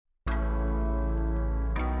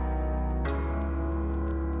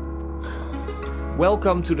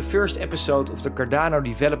Welcome to the first episode of the Cardano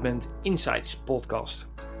Development Insights podcast.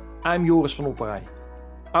 I'm Joris van Opperij.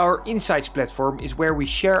 Our Insights platform is where we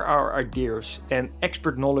share our ideas and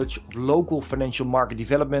expert knowledge of local financial market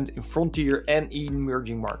development in frontier and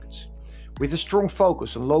emerging markets, with a strong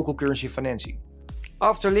focus on local currency financing.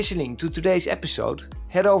 After listening to today's episode,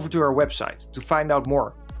 head over to our website to find out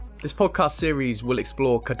more. This podcast series will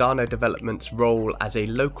explore Cardano Development's role as a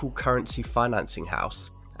local currency financing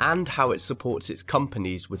house and how it supports its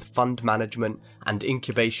companies with fund management and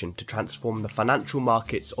incubation to transform the financial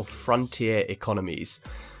markets of frontier economies.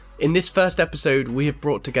 In this first episode, we have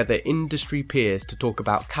brought together industry peers to talk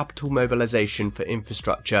about capital mobilization for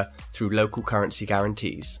infrastructure through local currency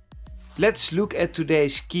guarantees. Let's look at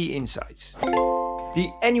today's key insights. The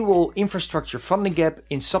annual infrastructure funding gap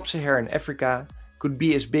in sub-Saharan Africa could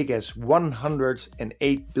be as big as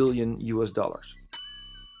 $108 billion.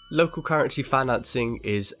 Local currency financing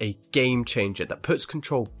is a game changer that puts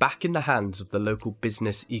control back in the hands of the local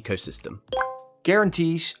business ecosystem.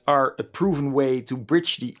 Guarantees are a proven way to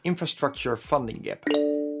bridge the infrastructure funding gap.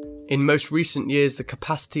 In most recent years, the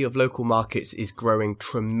capacity of local markets is growing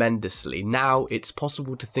tremendously. Now it's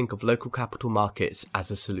possible to think of local capital markets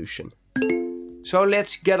as a solution. So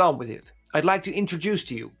let's get on with it. I'd like to introduce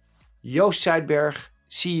to you Joost Zuidberg,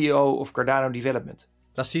 CEO of Cardano Development.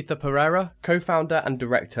 Lacitha Pereira, co-founder and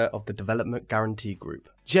director of the Development Guarantee Group.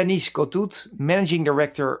 Janice Cotout, managing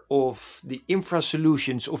director of the infra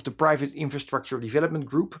solutions of the Private Infrastructure Development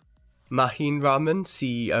Group. Mahin Rahman,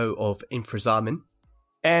 CEO of Infrazamin.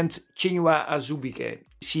 And Chinua Azubike,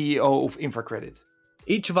 CEO of InfraCredit.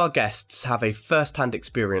 Each of our guests have a first-hand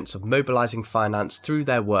experience of mobilizing finance through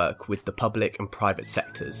their work with the public and private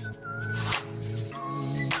sectors.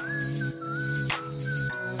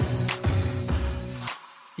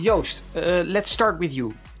 Joost, let's start with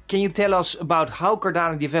you. Can you tell us about how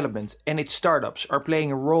Cardano Development and its startups are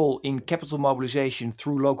playing a role in capital mobilization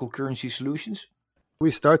through local currency solutions? We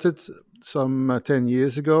started some 10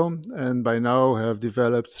 years ago and by now have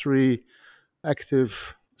developed 3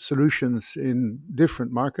 active solutions in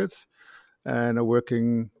different markets and are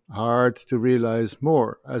working hard to realize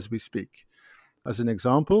more as we speak. As an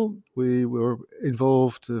example, we were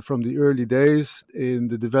involved from the early days in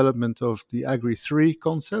the development of the Agri3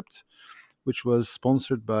 concept, which was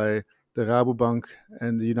sponsored by the Rabobank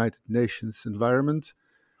and the United Nations Environment,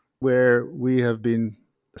 where we have been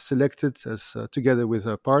selected as together with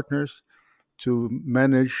our partners to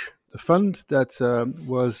manage the fund that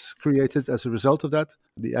was created as a result of that,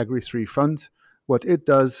 the Agri3 fund. What it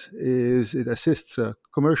does is it assists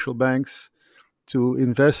commercial banks to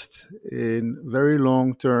invest in very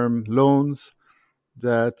long-term loans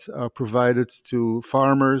that are provided to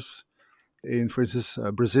farmers in, for instance,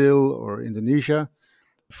 Brazil or Indonesia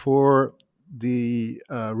for the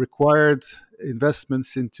required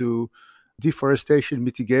investments into deforestation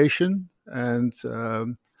mitigation and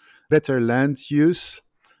better land use.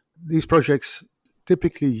 These projects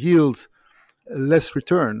typically yield less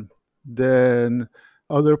return than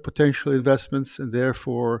other potential investments, and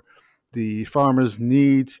therefore the farmers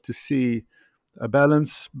need to see a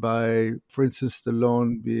balance by, for instance, the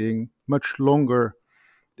loan being much longer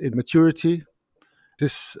in maturity.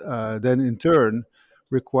 This then in turn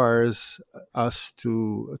requires us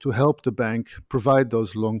to help the bank provide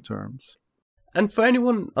those long terms. And for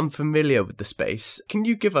anyone unfamiliar with the space, can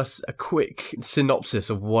you give us a quick synopsis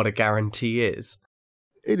of what a guarantee is?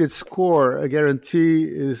 In its core, a guarantee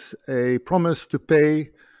is a promise to pay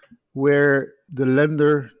where the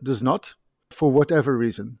lender does not, for whatever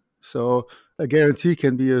reason. So a guarantee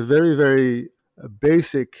can be a very, very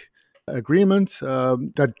basic agreement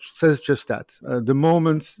that says just that. The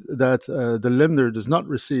moment that the lender does not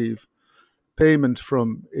receive payment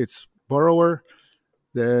from its borrower,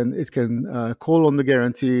 then it can call on the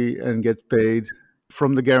guarantee and get paid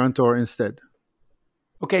from the guarantor instead.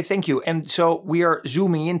 Okay, thank you. And so we are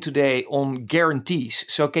zooming in today on guarantees.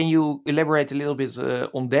 So can you elaborate a little bit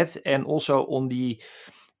on that and also on the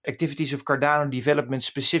activities of Cardano Development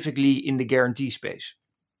specifically in the guarantee space?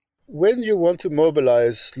 When you want to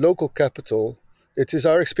mobilize local capital, it is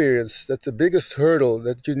our experience that the biggest hurdle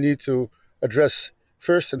that you need to address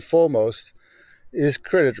first and foremost is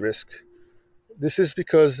credit risk. This is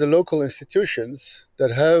because the local institutions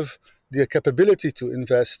that have the capability to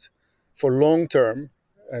invest for long term,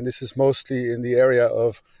 and this is mostly in the area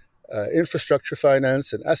of infrastructure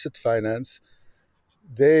finance and asset finance,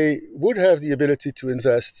 they would have the ability to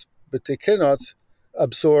invest, but they cannot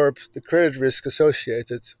absorb the credit risk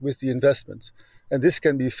associated with the investment. And this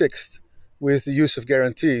can be fixed with the use of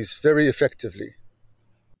guarantees very effectively.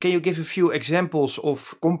 Can you give a few examples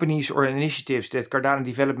of companies or initiatives that Cardano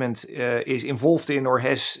Development is involved in or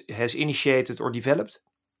has initiated or developed?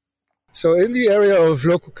 So in the area of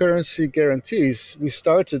local currency guarantees, we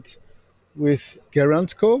started with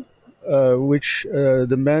Garantco, which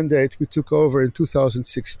the mandate we took over in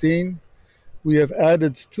 2016. We have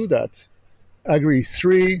added to that Agri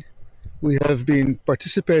 3. We have been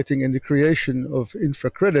participating in the creation of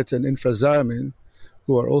InfraCredit and InfraZamin,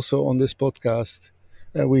 who are also on this podcast.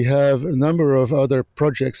 And we have a number of other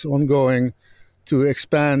projects ongoing to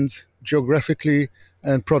expand geographically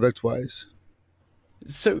and product-wise.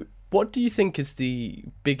 So what do you think is the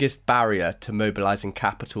biggest barrier to mobilizing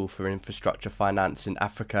capital for infrastructure finance in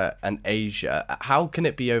Africa and Asia? How can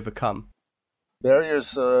it be overcome?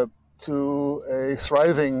 Barriers to a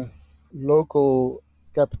thriving local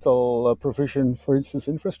capital provision, for instance,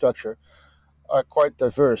 infrastructure, are quite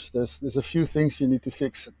diverse. There's a few things you need to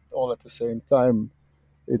fix all at the same time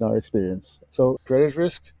in our experience. So credit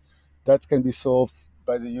risk, that can be solved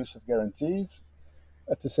by the use of guarantees.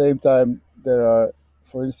 At the same time, there are,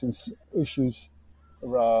 for instance, issues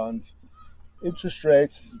around interest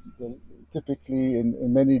rates. Typically,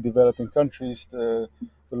 in many developing countries, the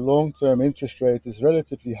long-term interest rate is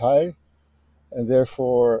relatively high, and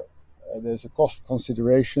therefore there's a cost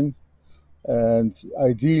consideration. And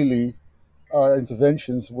ideally, our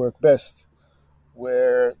interventions work best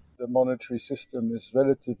where the monetary system is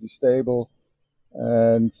relatively stable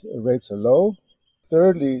and rates are low.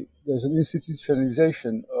 Thirdly, there's an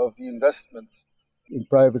institutionalization of the investment in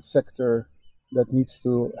private sector that needs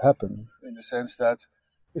to happen, in the sense that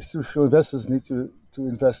institutional investors need to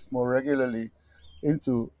invest more regularly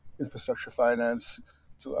into infrastructure finance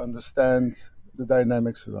to understand the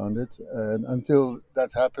dynamics around it. And until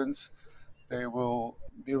that happens, they will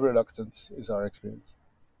be reluctant, is our experience.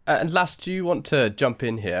 And last, do you want to jump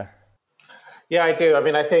in here? Yeah, I do. I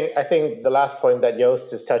mean, I think the last point that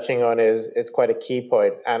Joost is touching on is quite a key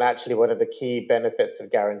point, and actually one of the key benefits of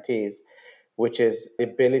guarantees, which is the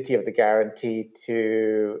ability of the guarantee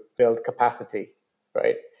to build capacity,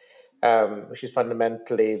 right? Which is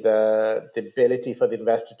fundamentally the ability for the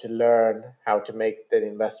investor to learn how to make the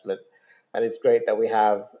investment. And it's great that we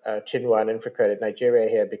have Chinua and InfraCredit Nigeria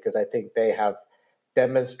here, because I think they have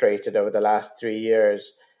demonstrated over the last 3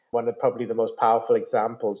 years one of probably the most powerful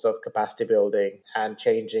examples of capacity building and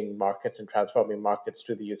changing markets and transforming markets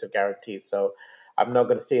through the use of guarantees. So I'm not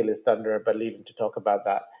going to steal his thunder, but leave him to talk about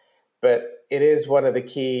that. But it is one of the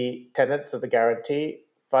key tenets of the guarantee.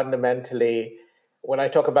 Fundamentally, when I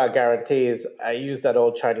talk about guarantees, I use that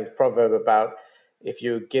old Chinese proverb about if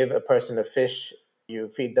you give a person a fish, you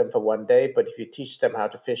feed them for 1 day, but if you teach them how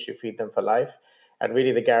to fish, you feed them for life. And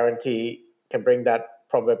really the guarantee can bring that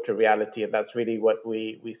proverb to reality, and that's really what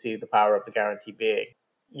we see the power of the guarantee being.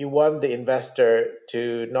 You want the investor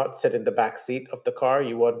to not sit in the back seat of the car,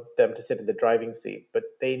 you want them to sit in the driving seat, but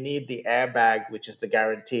they need the airbag, which is the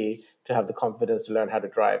guarantee, to have the confidence to learn how to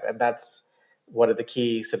drive. And that's one of the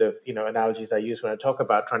key sort of analogies I use when I talk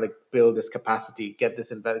about trying to build this capacity,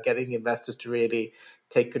 getting investors to really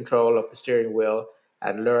take control of the steering wheel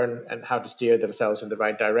and learn and how to steer themselves in the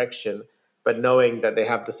right direction, but knowing that they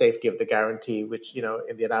have the safety of the guarantee, which,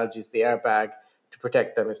 in the analogy is the airbag, to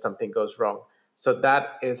protect them if something goes wrong. So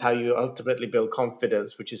that is how you ultimately build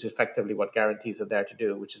confidence, which is effectively what guarantees are there to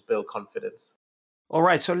do, which is build confidence. All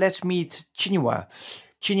right, so let's meet Chinua.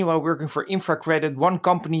 Chinua working for InfraCredit, one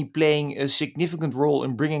company playing a significant role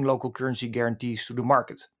in bringing local currency guarantees to the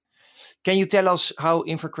market. Can you tell us how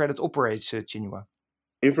InfraCredit operates, Chinua?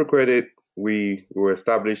 InfraCredit, we were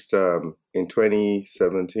established in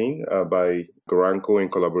 2017 by Garantco in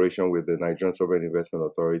collaboration with the Nigerian Sovereign Investment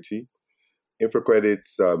Authority.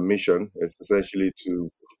 InfraCredit's mission is essentially to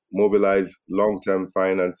mobilize long-term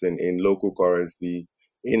financing in local currency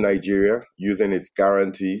in Nigeria, using its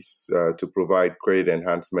guarantees to provide credit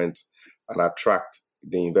enhancement and attract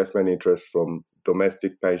the investment interest from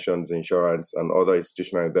domestic pensions, insurance, and other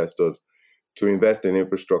institutional investors to invest in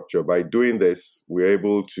infrastructure. By doing this, we're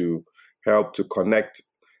able to help to connect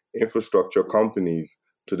infrastructure companies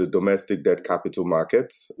to the domestic debt capital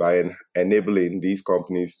markets by enabling these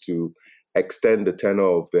companies to extend the tenor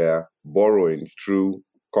of their borrowings through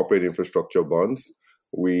corporate infrastructure bonds.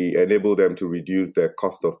 We enable them to reduce their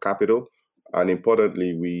cost of capital. And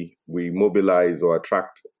importantly, we mobilize or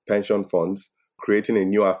attract pension funds, creating a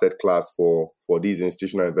new asset class for these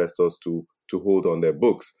institutional investors to hold on their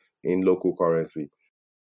books in local currency.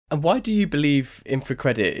 And why do you believe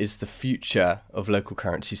InfraCredit is the future of local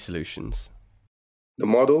currency solutions? The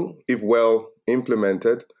model, if well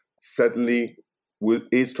implemented, certainly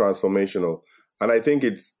is transformational And I think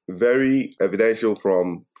it's very evidential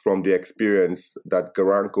from the experience that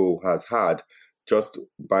Garanco has had just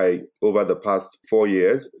by over the past 4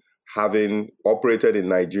 years, having operated in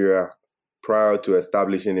Nigeria prior to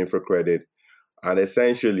establishing InfraCredit and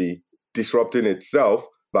essentially disrupting itself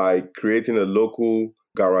by creating a local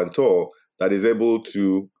guarantor that is able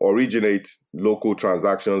to originate local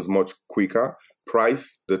transactions much quicker,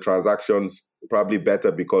 price the transactions probably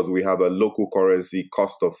better because we have a local currency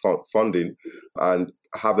cost of funding, and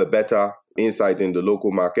have a better insight in the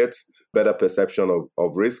local markets, better perception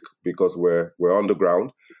of risk because we're on the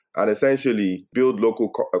ground, and essentially build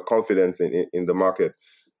local confidence in the market.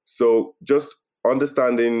 So just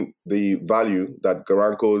understanding the value that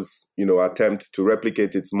Garanco's attempt to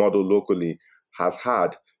replicate its model locally has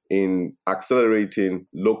had in accelerating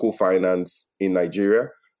local finance in Nigeria,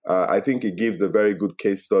 I think it gives a very good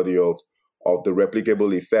case study of the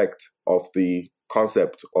replicable effect of the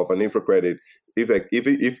concept of an InfraCredit if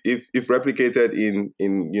replicated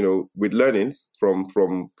in with learnings from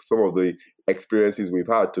some of the experiences we've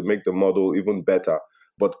had to make the model even better.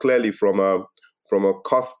 But clearly from a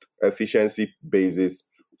cost efficiency basis,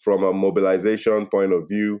 from a mobilization point of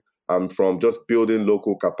view, and from just building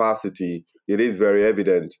local capacity, it is very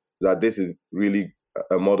evident that this is really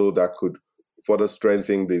a model that could further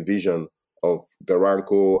strengthen the vision of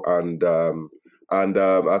Garanco and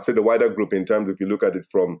I'd say the wider group in terms, if you look at it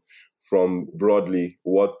from broadly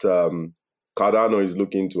what Cardano is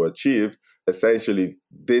looking to achieve. Essentially,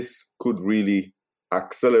 this could really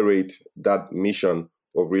accelerate that mission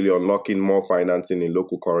of really unlocking more financing in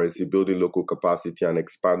local currency, building local capacity, and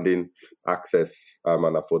expanding access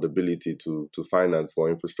and affordability to finance for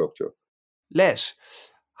infrastructure. Les,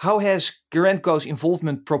 how has Garanco's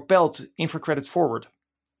involvement propelled InfraCredit forward?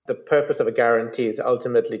 The purpose of a guarantee is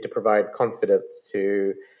ultimately to provide confidence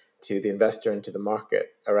to the investor and to the market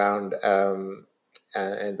around an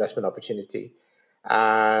investment opportunity.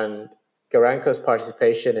 And Garanco's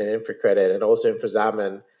participation in InfraCredit and also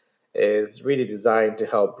InfraZaman is really designed to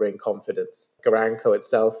help bring confidence. Garanco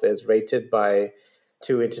itself is rated by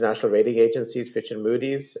 2 international rating agencies, Fitch and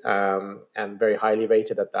Moody's, and very highly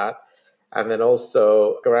rated at that. And then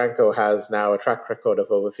also Garanco has now a track record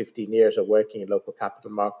of over 15 years of working in local capital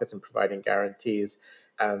markets and providing guarantees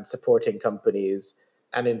and supporting companies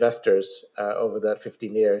and investors over that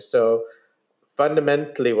 15 years. So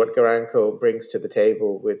fundamentally, what Garanco brings to the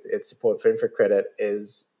table with its support for InfraCredit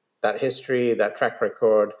is that history, that track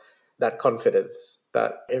record, that confidence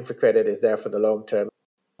that InfraCredit is there for the long term.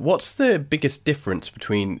 What's the biggest difference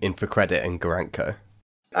between InfraCredit and Garanco?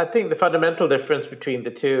 I think the fundamental difference between the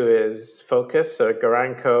two is focus. So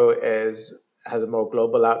Garanco has a more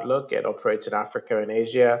global outlook. It operates in Africa and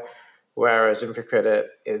Asia, whereas InfraCredit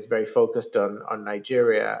is very focused on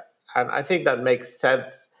Nigeria. And I think that makes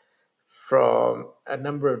sense from a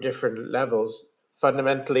number of different levels.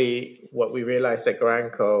 Fundamentally, what we realized at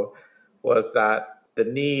Garanco was that the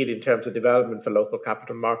need in terms of development for local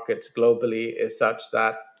capital markets globally is such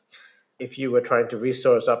that if you were trying to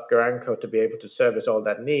resource up Garanco to be able to service all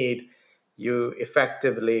that need, you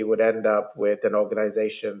effectively would end up with an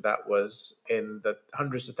organization that was in the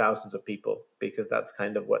hundreds of thousands of people, because that's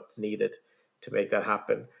kind of what's needed to make that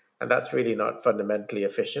happen. And that's really not fundamentally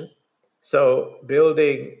efficient. So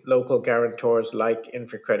building local guarantors like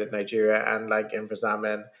InfraCredit Nigeria and like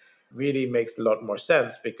InfraZaman really makes a lot more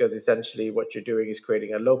sense, because essentially what you're doing is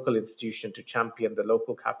creating a local institution to champion the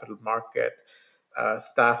local capital market,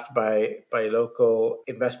 staffed by local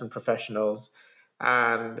investment professionals.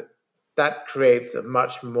 And that creates a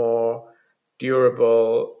much more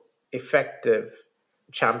durable, effective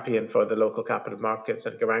champion for the local capital markets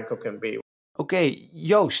that Garanco can be. Okay,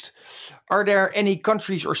 Joost, are there any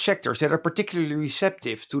countries or sectors that are particularly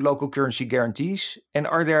receptive to local currency guarantees? And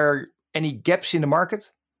are there any gaps in the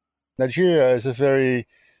market? Nigeria is a very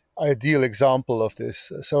ideal example of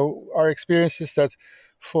this. So our experience is that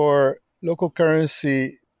for local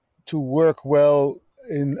currency to work well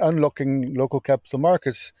in unlocking local capital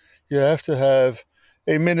markets, you have to have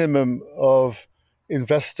a minimum of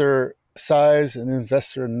investor size and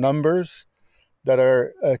investor numbers that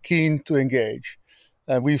are keen to engage.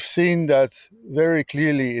 And we've seen that very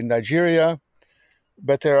clearly in Nigeria,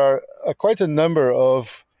 but there are quite a number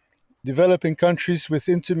of developing countries with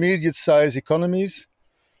intermediate-sized economies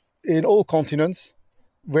in all continents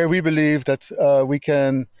where we believe that we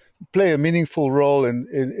can play a meaningful role in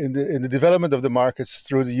the development of the markets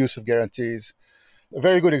through the use of guarantees. A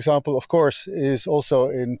very good example, of course, is also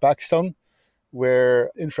in Pakistan, where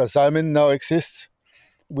InfraZaman now exists.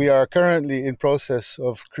 We are currently in process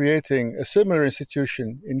of creating a similar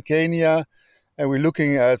institution in Kenya, and we're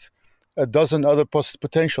looking at a dozen other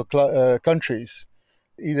potential countries,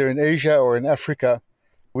 either in Asia or in Africa,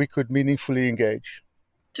 we could meaningfully engage.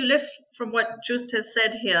 To lift from what Joost has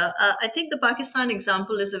said here, I think the Pakistan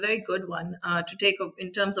example is a very good one to take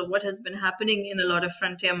in terms of what has been happening in a lot of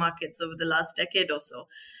frontier markets over the last decade or so.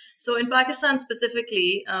 So in Pakistan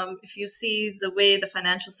specifically, if you see the way the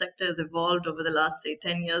financial sector has evolved over the last, say,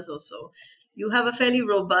 10 years or so, you have a fairly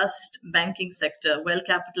robust banking sector, well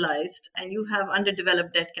capitalized, and you have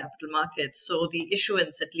underdeveloped debt capital markets. So the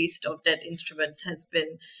issuance, at least, of debt instruments has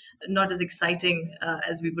been not as exciting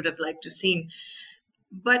as we would have liked to see.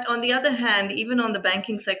 But on the other hand, even on the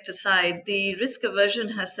banking sector side, the risk aversion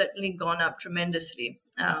has certainly gone up tremendously.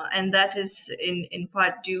 And that is in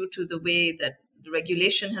part due to the way that the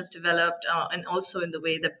regulation has developed and also in the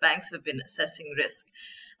way that banks have been assessing risk.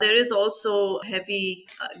 There is also heavy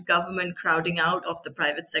government crowding out of the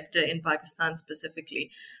private sector in Pakistan specifically.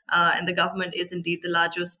 And the government is indeed the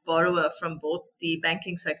largest borrower from both the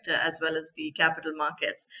banking sector as well as the capital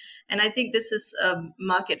markets. And I think this is a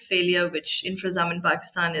market failure which Infrazaam in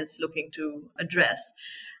Pakistan is looking to address.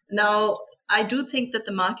 Now, I do think that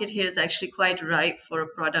the market here is actually quite ripe for a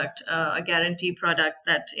product, a guarantee product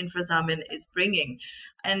that Infrazaam is bringing.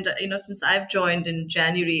 And, since I've joined in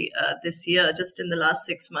January this year, just in the last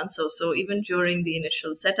 6 months or so, even during the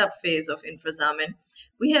initial setup phase of Infrazaam,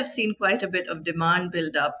 we have seen quite a bit of demand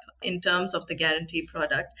build up in terms of the guarantee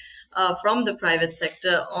product from the private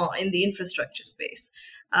sector or in the infrastructure space.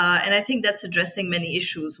 And I think that's addressing many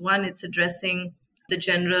issues. One, it's addressing the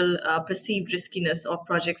general perceived riskiness of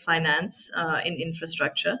project finance in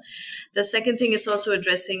infrastructure. The second thing it's also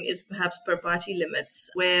addressing is perhaps per-party limits,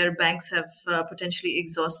 where banks have potentially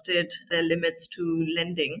exhausted their limits to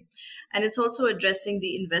lending. And it's also addressing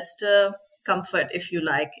the investor comfort, if you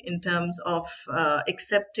like, in terms of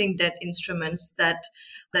accepting debt instruments that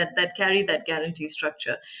carry that guarantee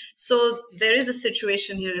structure. So there is a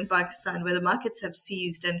situation here in Pakistan where the markets have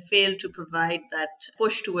seized and failed to provide that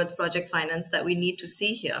push towards project finance that we need to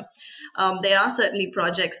see here. There are certainly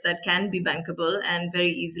projects that can be bankable and very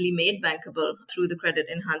easily made bankable through the credit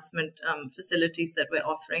enhancement facilities that we're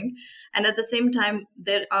offering. And at the same time,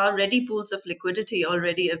 there are ready pools of liquidity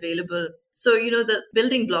already available. So, the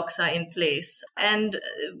building blocks are in place. And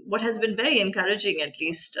what has been very encouraging, at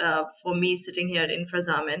least for me sitting here at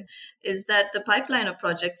Infrazaam, is that the pipeline of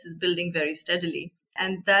projects is building very steadily.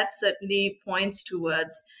 And that certainly points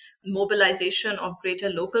towards mobilization of greater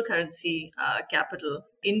local currency capital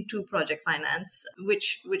into project finance,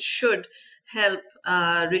 which should help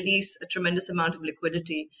release a tremendous amount of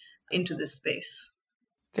liquidity into this space.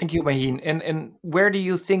 Thank you, Maheen. And where do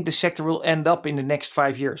you think the sector will end up in the next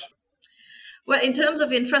 5 years? Well, in terms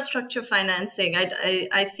of infrastructure financing,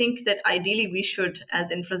 I think that ideally we should,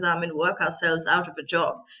 as Infrazaam, work ourselves out of a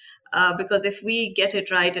job. Because if we get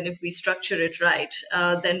it right and if we structure it right,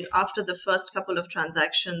 then after the first couple of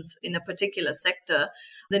transactions in a particular sector,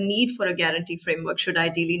 the need for a guarantee framework should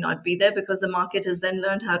ideally not be there, because the market has then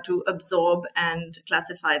learned how to absorb and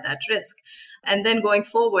classify that risk. And then going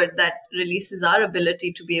forward, that releases our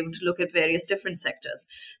ability to be able to look at various different sectors.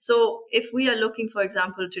 So if we are looking, for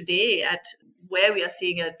example, today at where we are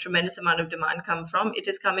seeing a tremendous amount of demand come from, it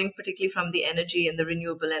is coming particularly from the energy and the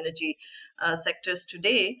renewable energy sectors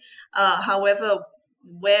today. However,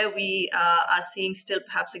 where we are seeing still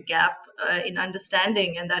perhaps a gap in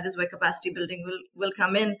understanding, and that is where capacity building will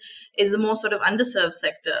come in, is the more sort of underserved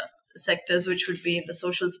sectors, which would be in the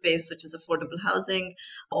social space, such as affordable housing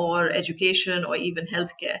or education or even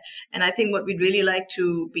healthcare. And I think what we'd really like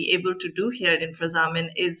to be able to do here at Infrazaam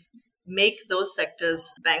is make those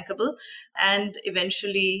sectors bankable and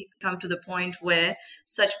eventually come to the point where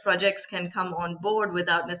such projects can come on board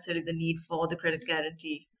without necessarily the need for the credit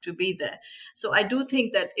guarantee to be there. So I do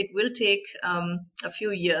think that it will take a few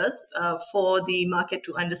years for the market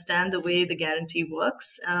to understand the way the guarantee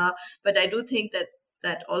works. But I do think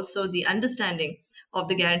that also the understanding of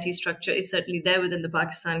the guarantee structure is certainly there within the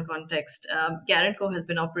Pakistan context. Guaranco has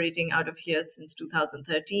been operating out of here since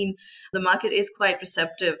 2013. The market is quite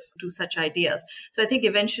receptive to such ideas. So I think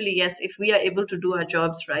eventually, yes, if we are able to do our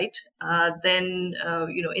jobs right, then,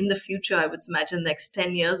 in the future, I would imagine next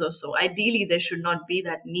 10 years or so, ideally, there should not be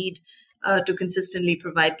that need to consistently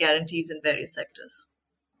provide guarantees in various sectors.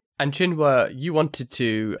 And Chinua, you wanted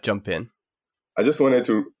to jump in. I just wanted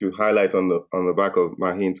to highlight on the back of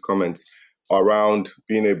Maheen's comments around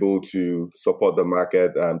being able to support the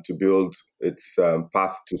market to build its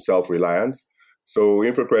path to self-reliance. So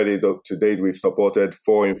InfraCredit, to date, we've supported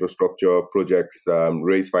 4 infrastructure projects,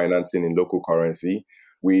 raised financing in local currency.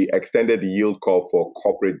 We extended the yield curve for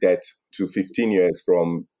corporate debt to 15 years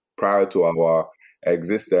from prior to our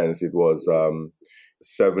existence. It was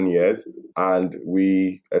 7 years. And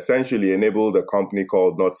we essentially enabled a company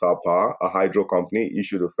called North South Power, a hydro company,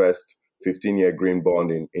 issue the first 15-year green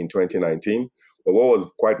bond in 2019. But what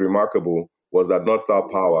was quite remarkable was that North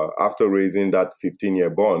South Power, after raising that 15-year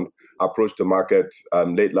bond, approached the market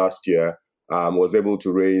late last year, was able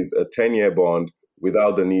to raise a 10-year bond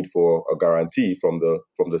without the need for a guarantee from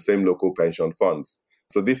the same local pension funds.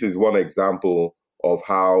 So this is one example of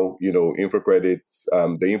how, InfraCredit's,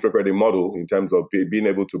 the InfraCredit model in terms of being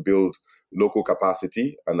able to build local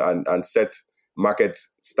capacity and set market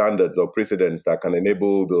standards or precedents that can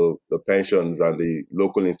enable the pensions and the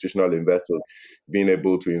local institutional investors being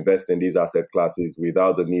able to invest in these asset classes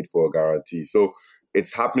without the need for a guarantee. So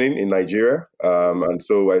it's happening in Nigeria. And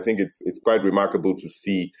so I think it's quite remarkable to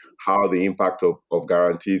see how the impact of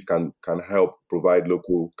guarantees can help provide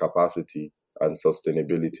local capacity and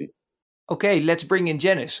sustainability. Okay, let's bring in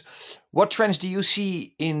Janice. What trends do you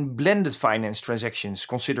see in blended finance transactions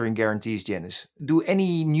considering guarantees, Janice? Do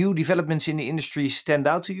any new developments in the industry stand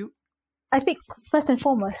out to you? I think first and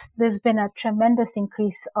foremost, there's been a tremendous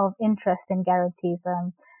increase of interest in guarantees.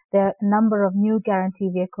 There are a number of new guarantee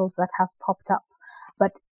vehicles that have popped up.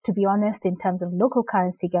 But to be honest, in terms of local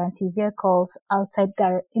currency guarantee vehicles outside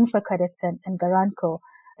InfraCredit and Garanco,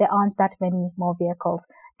 there aren't that many more vehicles,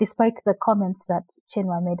 despite the comments that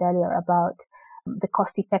Chinua made earlier about the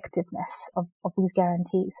cost effectiveness of these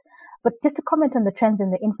guarantees. But just to comment on the trends in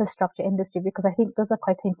the infrastructure industry, because I think those are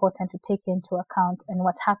quite important to take into account and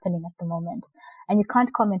what's happening at the moment. And you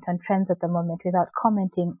can't comment on trends at the moment without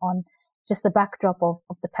commenting on just the backdrop of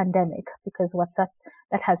the pandemic, because what that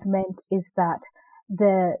has meant is that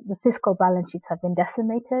the fiscal balance sheets have been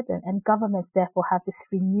decimated, and governments therefore have this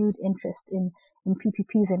renewed interest in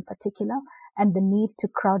PPPs in particular, and the need to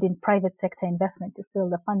crowd in private sector investment to fill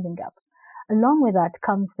the funding gap. Along with that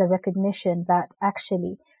comes the recognition that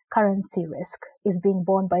actually currency risk is being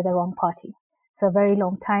borne by the wrong party. So a very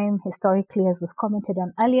long time, historically, as was commented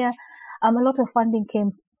on earlier, a lot of funding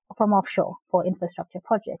came from offshore for infrastructure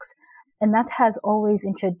projects. And that has always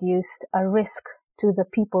introduced a risk to the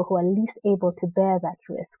people who are least able to bear that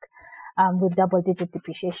risk, with double-digit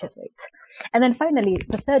depreciation rates. And then finally,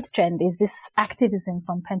 the third trend is this activism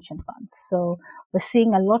from pension funds. So we're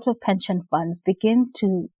seeing a lot of pension funds begin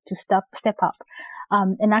to step up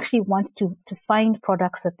and actually want to find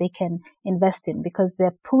products that they can invest in, because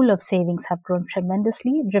their pool of savings have grown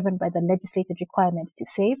tremendously, driven by the legislated requirements to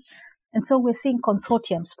save. And so we're seeing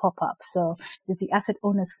consortiums pop up. So there's the Asset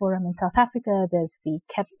Owners Forum in South Africa, there's the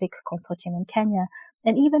KEPVIC consortium in Kenya,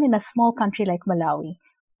 and even in a small country like Malawi,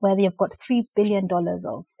 where they've got $3 billion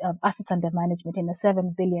of assets under management in a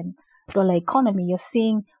 $7 billion economy, you're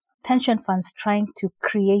seeing pension funds trying to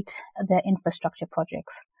create their infrastructure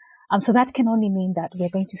projects. So that can only mean that we're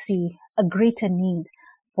going to see a greater need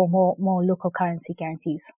for more local currency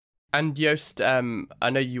guarantees. And Joost, I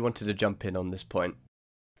know you wanted to jump in on this point.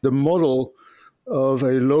 The model of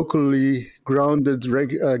a locally grounded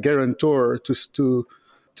guarantor to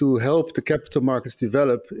help the capital markets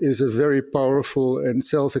develop is a very powerful and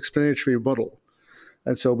self-explanatory model.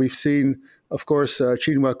 And so we've seen, of course,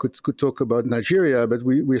 Chinua could talk about Nigeria, but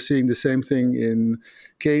we're seeing the same thing in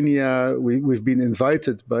Kenya. We've been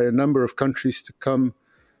invited by a number of countries to come,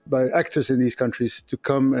 by actors in these countries to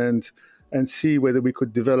come and see whether we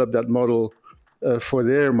could develop that model for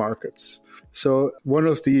their markets. So one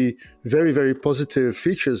of the very, very positive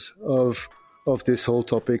features of this whole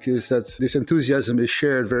topic is that this enthusiasm is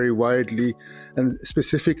shared very widely, and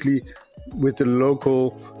specifically with the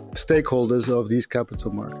local stakeholders of these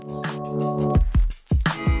capital markets.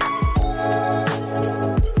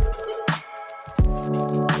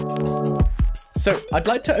 So I'd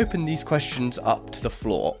like to open these questions up to the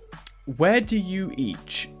floor. Where do you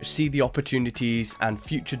each see the opportunities and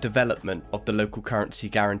future development of the local currency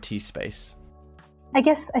guarantee space? I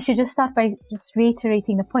guess I should just start by just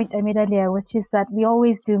reiterating the point I made earlier, which is that we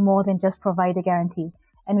always do more than just provide a guarantee.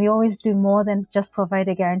 And we always do more than just provide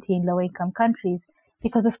a guarantee in low-income countries,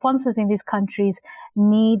 because the sponsors in these countries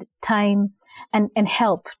need time and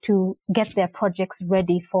help to get their projects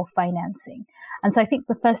ready for financing. And so I think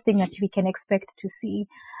the first thing that we can expect to see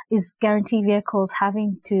is guarantee vehicles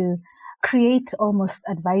having to create almost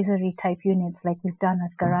advisory type units like we've done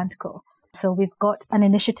at Garanco. So we've got an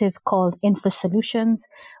initiative called Infra Solutions,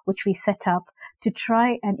 which we set up to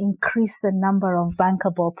try and increase the number of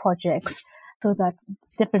bankable projects so that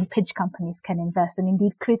different pitch companies can invest and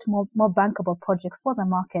indeed create more bankable projects for the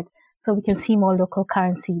market, so we can see more local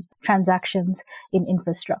currency transactions in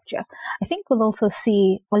infrastructure. I think we'll also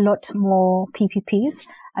see a lot more PPPs.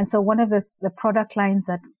 And so one of the product lines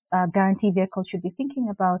that guarantee vehicles should be thinking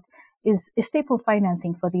about is staple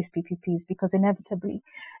financing for these PPPs, because inevitably,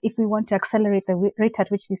 if we want to accelerate the rate at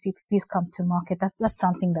which these PPPs come to market, that's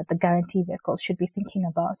something that the guarantee vehicles should be thinking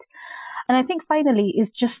about. And I think finally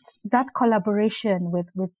is just that collaboration with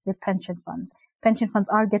pension funds. Pension funds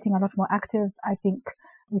are getting a lot more active. I think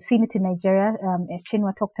we've seen it in Nigeria.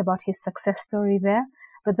 Chinua talked about his success story there.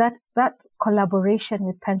 But that collaboration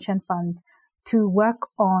with pension funds to work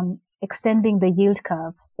on extending the yield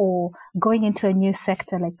curve or going into a new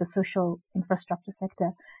sector like the social infrastructure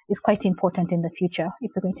sector is quite important in the future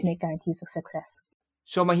if we're going to make guarantees of success.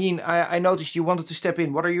 So Maheen, I noticed you wanted to step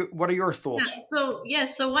in. What are your thoughts?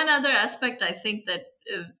 So one other aspect I think that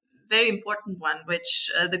very important one,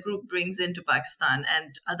 which the group brings into Pakistan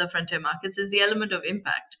and other frontier markets, is the element of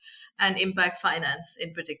impact and impact finance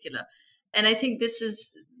in particular. And I think this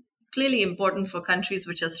is clearly important for countries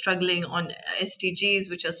which are struggling on SDGs,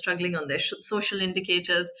 which are struggling on their social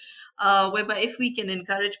indicators, whereby if we can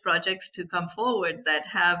encourage projects to come forward that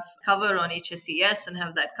have cover on HSES and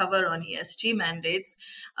have that cover on ESG mandates,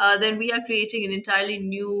 then we are creating an entirely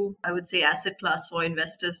new, I would say, asset class for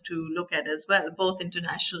investors to look at as well, both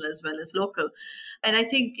international as well as local. And I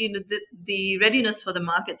think the readiness for the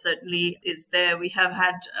market certainly is there. We have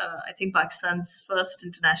had, I think, Pakistan's first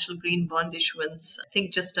international green bond issuance, I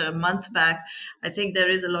think just a month back. I think there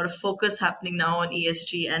is a lot of focus happening now on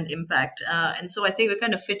ESG and impact. And so I think we're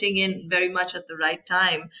kind of fitting in very much at the right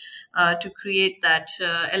time to create that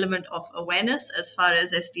element of awareness as far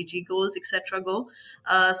as SDG goals, etc. go.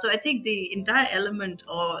 So I think the entire element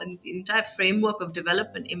or the entire framework of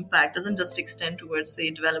development impact doesn't just extend towards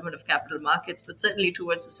the development of capital markets, but certainly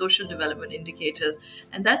towards the social development indicators.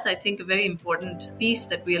 And that's, I think, a very important piece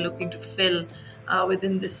that we are looking to fill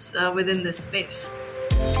within this space.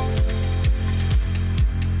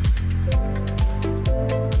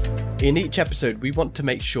 In each episode, we want to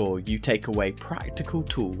make sure you take away practical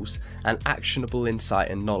tools and actionable insight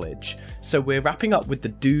and knowledge. So we're wrapping up with the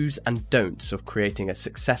do's and don'ts of creating a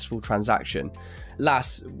successful transaction.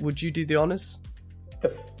 Lass, would you do the honours? The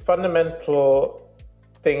fundamental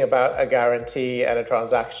thing about a guarantee and a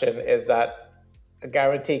transaction is that a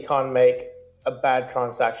guarantee can't make a bad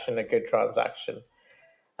transaction a good transaction.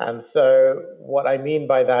 And so what I mean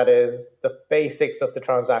by that is the basics of the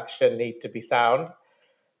transaction need to be sound.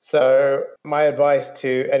 So my advice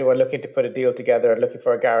to anyone looking to put a deal together and looking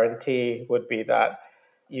for a guarantee would be that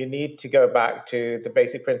you need to go back to the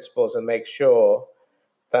basic principles and make sure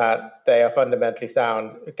that they are fundamentally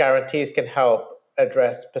sound. Guarantees can help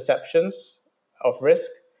address perceptions of risk,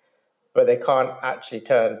 but they can't actually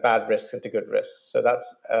turn bad risks into good risks. So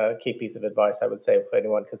that's a key piece of advice I would say for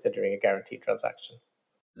anyone considering a guaranteed transaction.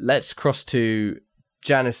 Let's cross to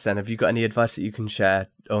Janice then. Have you got any advice that you can share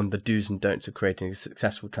on the do's and don'ts of creating a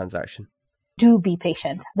successful transaction? Do be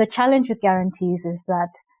patient. The challenge with guarantees is that,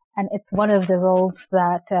 and it's one of the roles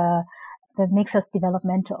that makes us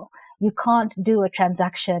developmental, you can't do a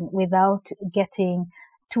transaction without getting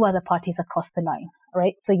two other parties across the line,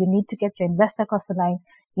 right? So you need to get your investor across the line.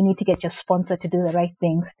 You need to get your sponsor to do the right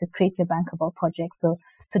things to create your bankable project. So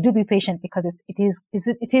do be patient, because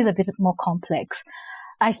it is a bit more complex.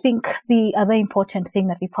 I think the other important thing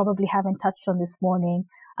that we probably haven't touched on this morning,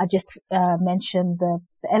 I just mentioned the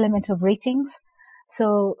element of ratings.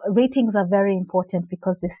 So ratings are very important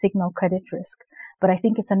because they signal credit risk. But I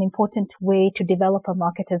think it's an important way to develop a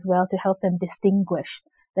market as well to help them distinguish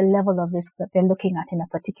the level of risk that they're looking at in a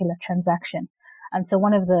particular transaction. And so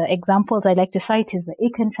one of the examples I like to cite is the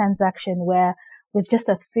Econ transaction, where with just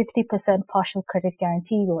a 50% partial credit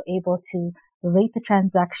guarantee, we were able to rate the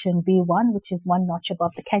transaction B1, which is one notch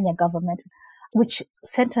above the Kenya government, which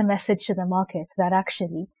sent a message to the market that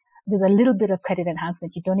actually with a little bit of credit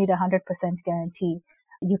enhancement, you don't need 100% guarantee,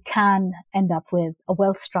 you can end up with a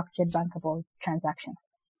well-structured bankable transaction.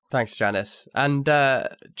 Thanks, Janice. And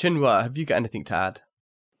Chinua, have you got anything to add?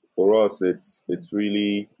 For us, it's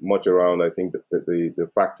really much around, I think,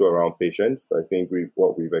 the factor around patience. I think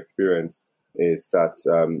what we've experienced is that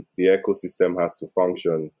the ecosystem has to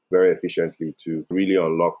function very efficiently to really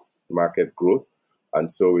unlock market growth.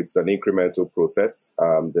 And so it's an incremental process.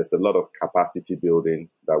 There's a lot of capacity building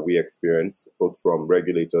that we experience, both from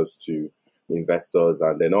regulators to investors,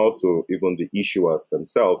 and then also even the issuers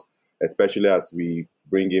themselves, especially as we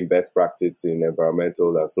bring in best practice in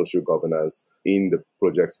environmental and social governance in the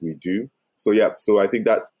projects we do. So I think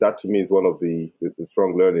that to me is one of the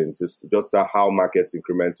strong learnings, is just how markets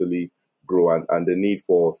incrementally grow and the need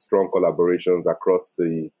for strong collaborations across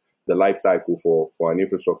the life cycle for an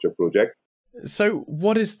infrastructure project. So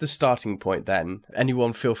what is the starting point then?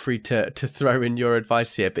 Anyone feel free to throw in your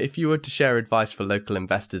advice here, but if you were to share advice for local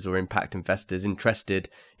investors or impact investors interested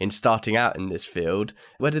in starting out in this field,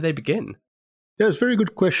 where do they begin? Yeah, it's a very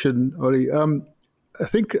good question, Oli. I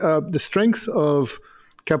think the strength of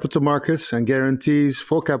capital markets and guarantees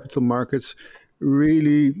for capital markets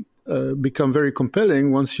really become very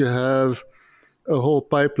compelling once you have a whole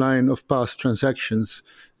pipeline of past transactions,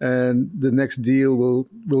 and the next deal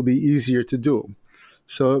will be easier to do.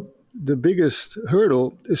 So the biggest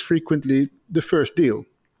hurdle is frequently the first deal.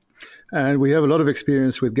 And we have a lot of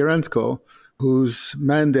experience with Garantco, whose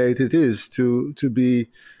mandate it is to be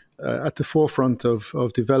at the forefront of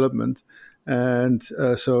development. And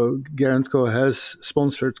so Garantco has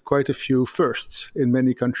sponsored quite a few firsts in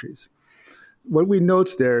many countries. What we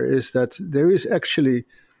note there is that there is actually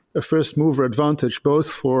a first mover advantage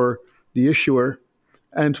both for the issuer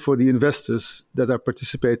and for the investors that are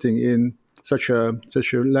participating in such a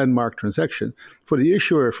landmark transaction. For the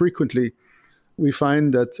issuer, frequently we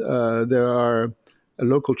find that there are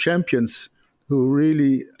local champions who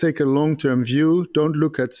really take a long-term view, don't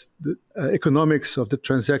look at the economics of the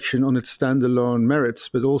transaction on its standalone merits,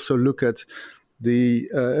 but also look at the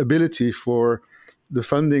ability for the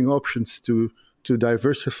funding options to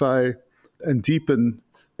diversify and deepen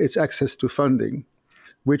its access to funding,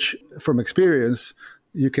 which from experience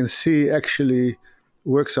you can see actually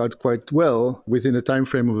works out quite well within a time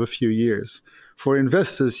frame of a few years. For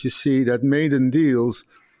investors, you see that maiden deals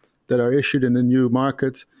that are issued in a new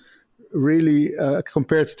market really,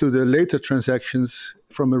 compared to the later transactions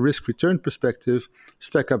from a risk-return perspective,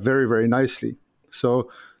 stack up very, very nicely. So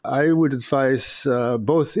I would advise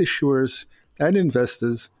both issuers and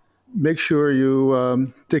investors, make sure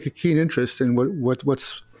you take a keen interest in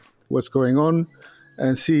what's going on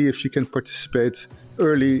and see if you can participate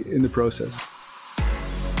early in the process.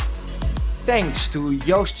 Thanks to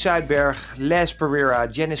Joost Zuidberg, Les Pereira,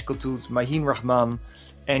 Janice Kotout, Mahin Rahman,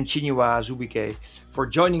 and Chinua Zubike for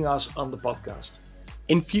joining us on the podcast.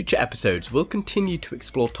 In future episodes, we'll continue to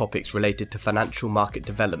explore topics related to financial market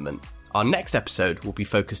development. Our next episode will be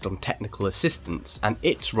focused on technical assistance and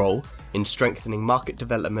its role in strengthening market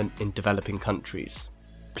development in developing countries.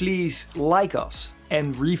 Please like us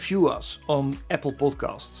and review us on Apple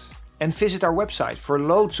Podcasts. And visit our website for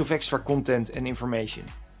loads of extra content and information.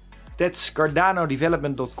 That's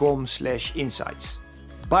cardanodevelopment.com/insights.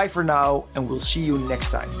 Bye for now, and we'll see you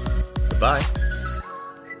next time. Bye.